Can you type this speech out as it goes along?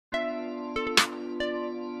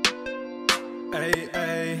Ay,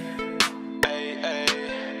 ay, ay, ay,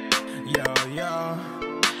 yo, yo,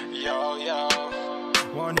 yo, yo,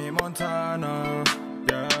 Wanted Montana,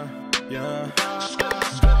 yeah, yeah.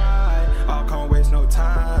 I can't waste no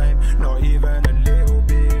time, not even a little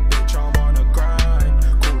bit, bitch, I'm on a grind.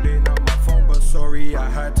 Calling up my phone, but sorry, I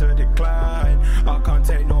had to decline. I can't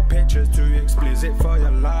take no pictures, too explicit for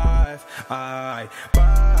your life. Bye,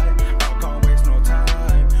 I can't waste no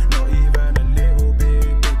time, not even a little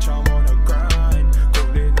bit, bitch, I'm on a grind.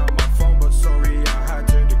 Calling up my phone, but sorry, I had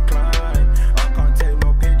to decline. I can't take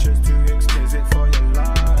no pictures, too explicit for your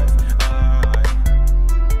life.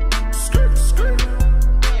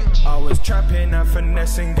 I was trapping and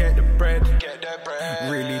finessing, get the bread.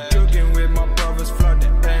 Really jugging with my brothers, flood the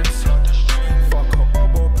ends. Fuck a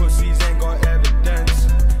bubble, pussies ain't got evidence.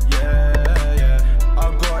 Yeah, yeah,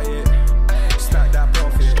 I got it. Stack that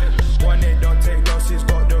profit. One day don't take losses,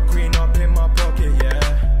 got the queen up in my pocket.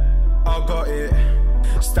 Yeah, I got it.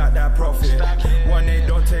 Stack that profit. One day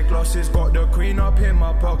don't take losses, got the queen up in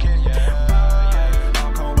my pocket.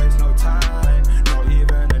 I can't waste no time, not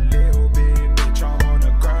even a little bit, bitch, I'm on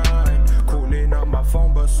a grind. Calling up my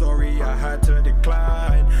phone, but sorry, I had to decline.